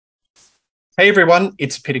Hey everyone,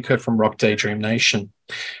 it's Peter Kerr from Daydream Nation.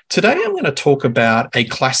 Today I'm going to talk about a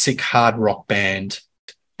classic hard rock band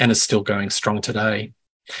and is still going strong today.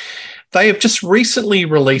 They have just recently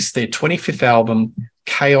released their 25th album,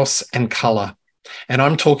 Chaos and Colour, and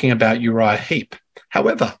I'm talking about Uriah Heep.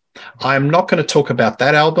 However, I'm not going to talk about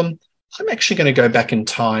that album. I'm actually going to go back in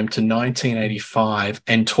time to 1985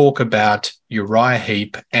 and talk about Uriah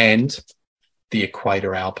Heep and the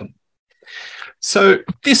Equator album. So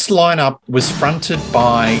this lineup was fronted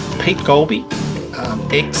by Pete Goalby,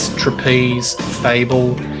 ex-Trapeze,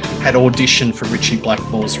 Fable, had auditioned for Ritchie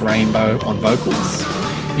Blackmore's Rainbow on vocals.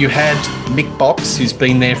 You had Mick Box, who's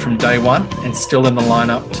been there from day one and still in the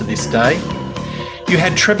lineup to this day. You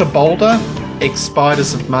had Trevor Bolder,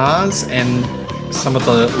 ex-Spiders of Mars and some of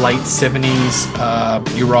the late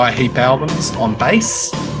 70s Uriah Heep albums on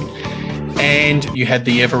bass. And you had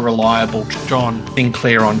the ever-reliable John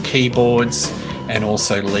Sinclair on keyboards, and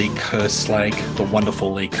also Lee Kerslag, the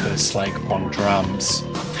wonderful Lee Kerslag on drums.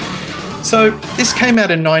 So this came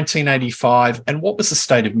out in 1985, and what was the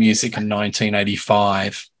state of music in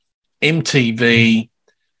 1985? MTV,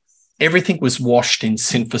 everything was washed in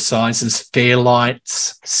synthesizers,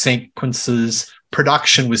 fairlights, sequences,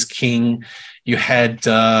 production was king. You had,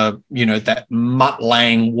 that Mutt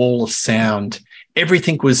Lange wall of sound.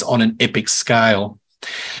 Everything was on an epic scale.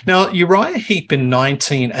 Now, Uriah Heep in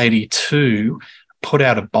 1982 put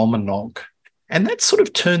out a bomber nog, and that sort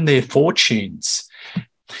of turned their fortunes.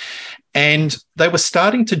 And they were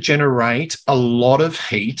starting to generate a lot of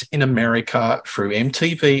heat in America through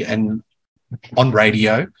MTV and on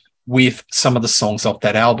radio with some of the songs off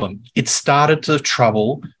that album. It started to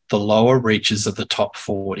trouble the lower reaches of the top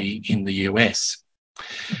 40 in the US.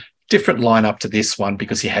 Different lineup to this one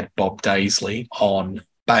because you had Bob Daisley on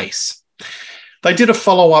bass. They did a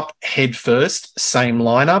follow-up Head First, same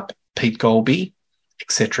lineup, Pete Goalby,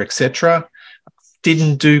 etc., etc.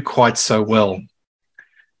 Didn't do quite so well.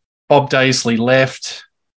 Bob Daisley left,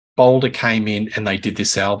 Boulder came in, and they did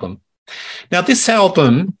this album. Now, this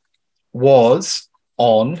album was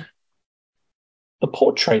on the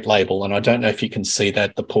Portrait label, and I don't know if you can see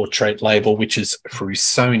that, the Portrait label, which is through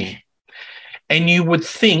Sony. And you would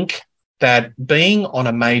think that being on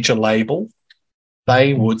a major label,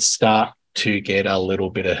 they would start to get a little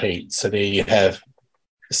bit of heat. So there you have,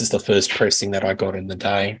 this is the first pressing that I got in the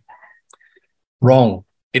day. Wrong.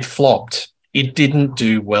 It flopped. It didn't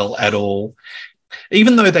do well at all.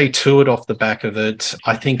 Even though they toured off the back of it,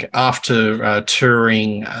 I think after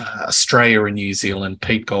touring Australia and New Zealand,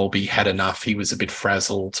 Pete Goalby had enough. He was a bit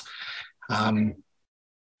frazzled.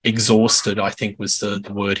 Exhausted, I think was the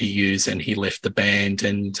word he used, and he left the band,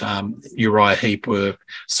 and Uriah Heep were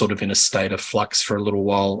sort of in a state of flux for a little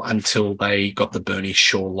while until they got the Bernie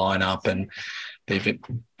Shaw lineup, and they've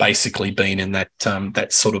basically been in that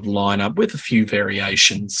sort of lineup with a few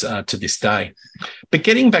variations to this day. But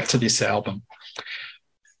getting back to this album,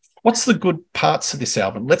 what's the good parts of this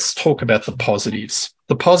album? Let's talk about the positives.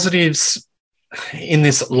 The positives in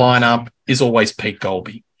this lineup is always Pete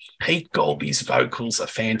Goalby. Pete Goalby's vocals are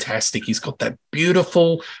fantastic. He's got that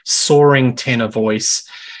beautiful soaring tenor voice.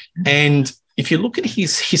 And if you look at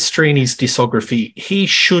his history and his discography, he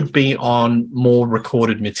should be on more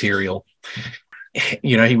recorded material.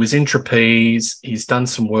 You know, he was in Trapeze. He's done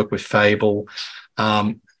some work with Fable.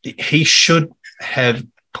 He should have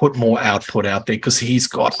put more output out there because he's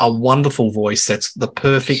got a wonderful voice that's the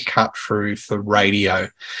perfect cut through for radio.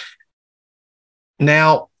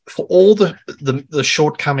 Now, for all the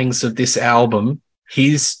shortcomings of this album,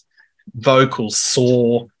 his vocals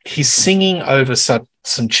soar. He's singing over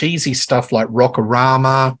some cheesy stuff like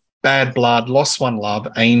Rockorama, Bad Blood, Lost One Love,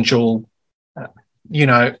 Angel.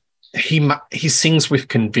 He sings with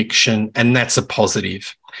conviction, and that's a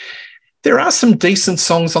positive. There are some decent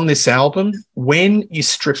songs on this album when you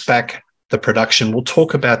strip back the production. We'll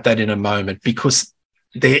talk about that in a moment because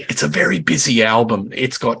it's a very busy album.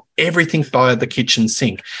 It's got everything by the kitchen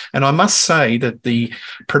sink. And I must say that the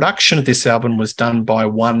production of this album was done by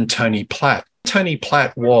one Tony Platt. Tony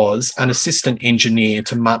Platt was an assistant engineer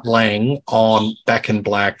to Mutt Lange on Back in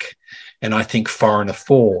Black and I think Foreigner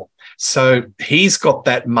 4. So he's got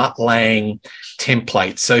that Mutt Lange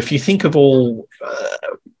template. So if you think of all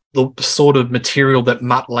the sort of material that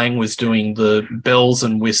Mutt Lange was doing, the bells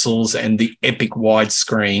and whistles and the epic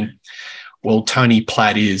widescreen, well, Tony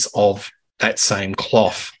Platt is of that same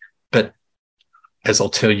cloth. But as I'll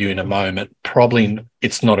tell you in a moment, probably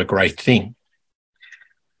it's not a great thing.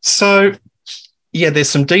 So, yeah, there's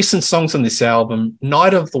some decent songs on this album.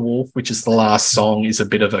 Night of the Wolf, which is the last song, is a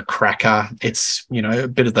bit of a cracker. It's, a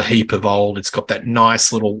bit of the Heap of old. It's got that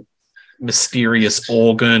nice little mysterious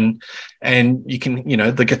organ, and you can,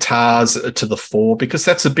 the guitars are to the fore, because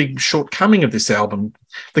that's a big shortcoming of this album.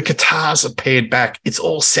 The guitars are pared back. It's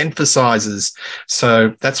all synthesizers.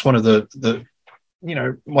 So that's one of the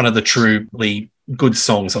truly good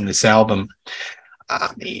songs on this album.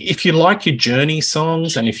 If you like your Journey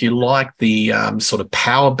songs, and if you like the sort of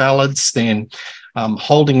power ballads, then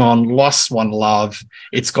Holding On, Lost One Love,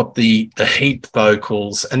 it's got the Heep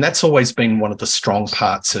vocals, and that's always been one of the strong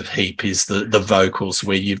parts of Heep, is the vocals,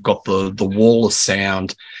 where you've got the wall of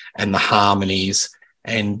sound and the harmonies,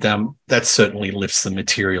 and that certainly lifts the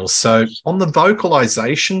material. So on the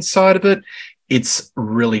vocalization side of it, it's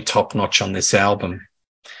really top-notch on this album.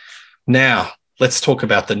 Now, let's talk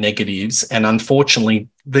about the negatives, and unfortunately,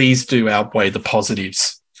 these do outweigh the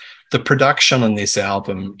positives. The production on this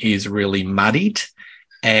album is really muddied,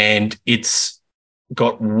 and it's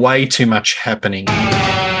got way too much happening.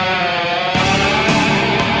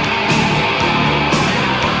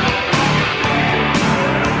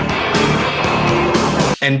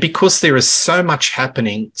 And because there is so much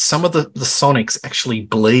happening, some of the sonics actually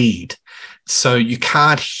bleed. So you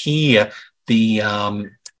can't hear the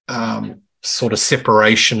sort of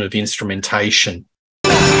separation of instrumentation.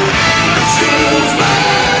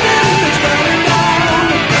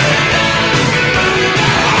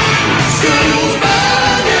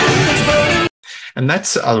 And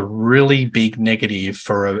that's a really big negative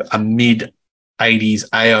for a mid-80s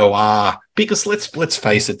AOR, because let's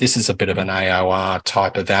face it, this is a bit of an AOR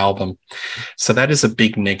type of album. So that is a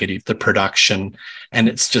big negative, the production, and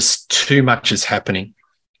it's just too much is happening.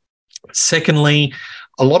 Secondly,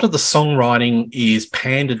 a lot of the songwriting is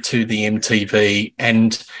pandered to the MTV,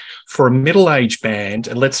 and for a middle-aged band,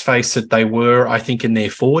 and let's face it, they were, I think, in their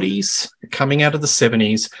 40s, coming out of the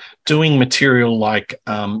 70s, doing material like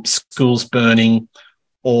Schools Burning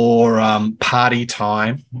or Party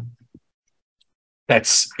Time.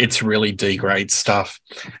 It's really D-grade stuff.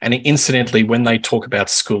 And incidentally, when they talk about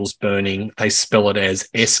Schools Burning, they spell it as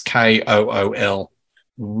SKOOL.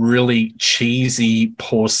 Really cheesy,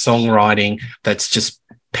 poor songwriting that's just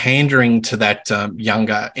pandering to that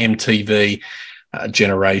younger MTV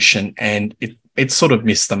generation, and it sort of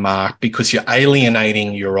missed the mark, because you're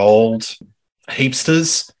alienating your old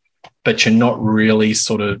heapsters, but you're not really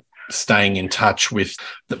sort of staying in touch with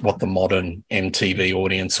what the modern MTV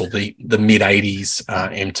audience, or the mid-80s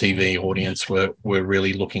MTV audience were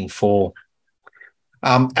really looking for.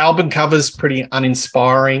 Album covers pretty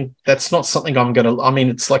uninspiring. That's not something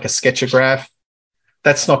it's like a sketchograph.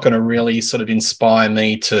 That's not going to really sort of inspire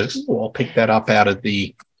me to, I'll pick that up out of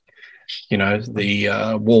the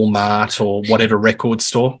Walmart or whatever record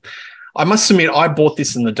store. I must admit, I bought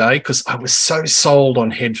this in the day because I was so sold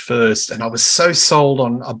on Head First, and I was so sold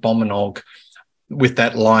on Abominog with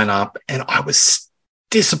that lineup, and I was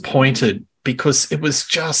disappointed because it was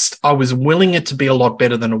just, I was willing it to be a lot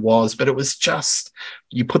better than it was, but it was just,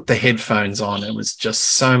 you put the headphones on, it was just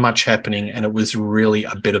so much happening, and it was really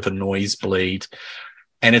a bit of a nosebleed.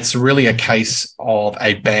 And it's really a case of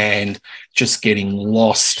a band just getting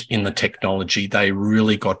lost in the technology. They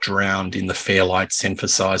really got drowned in the Fairlight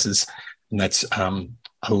synthesizers, and that's a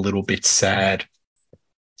little bit sad.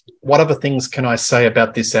 What other things can I say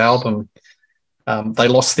about this album? They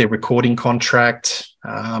lost their recording contract.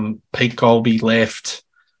 Pete Goalby left.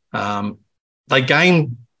 They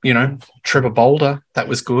gained, Trevor Bolder. That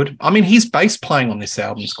was good. I mean, his bass playing on this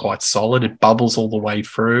album is quite solid. It bubbles all the way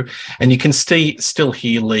through, and you can still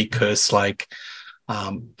hear Lee Kerslake.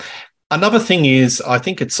 Another thing is, I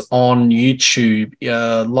think it's on YouTube,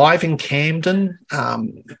 Live in Camden.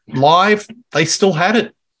 Live, they still had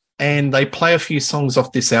it, and they play a few songs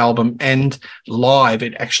off this album, and live,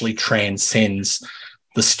 it actually transcends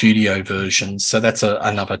the studio version. So that's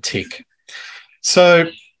another tick. So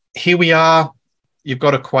here we are. You've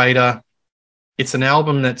got Equator. It's an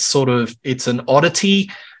album that's it's an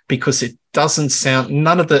oddity, because it doesn't sound,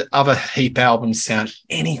 none of the other Heap albums sound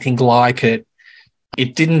anything like it.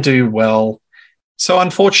 It didn't do well. So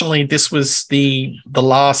unfortunately, this was the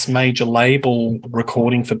last major label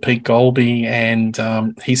recording for Pete Goalby, and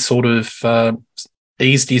he sort of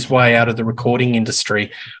eased his way out of the recording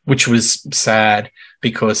industry, which was sad,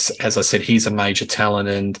 because, as I said, he's a major talent,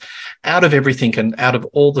 and out of everything and out of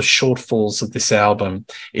all the shortfalls of this album,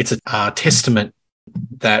 it's a testament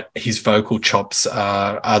that his vocal chops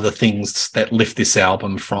are the things that lift this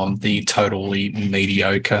album from the totally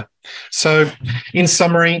mediocre. So in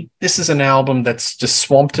summary, this is an album that's just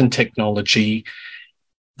swamped in technology.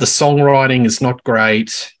 The songwriting is not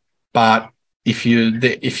great, but if you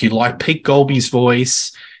like Pete Goalby's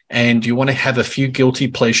voice and you want to have a few guilty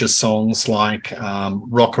pleasure songs like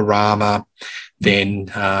Rockorama,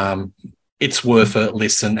 then it's worth a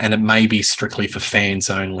listen, and it may be strictly for fans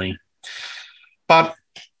only. But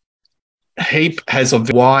Heep has a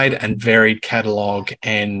wide and varied catalogue,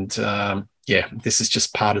 and this is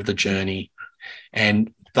just part of the journey.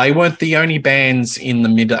 And they weren't the only bands in the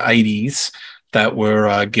mid-'80s that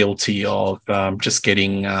were guilty of just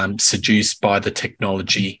getting seduced by the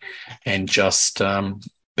technology and just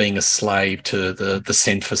being a slave to the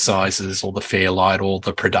synthesizers or the Fairlight or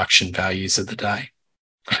the production values of the day.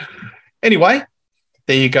 Anyway,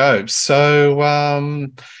 there you go. So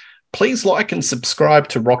please like and subscribe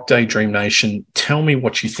to Rock Daydream Nation. Tell me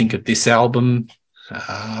what you think of this album,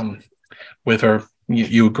 whether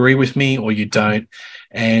you agree with me or you don't.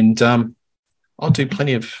 And I'll do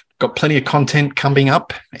got plenty of content coming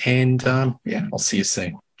up. And I'll see you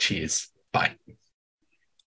soon. Cheers. Bye.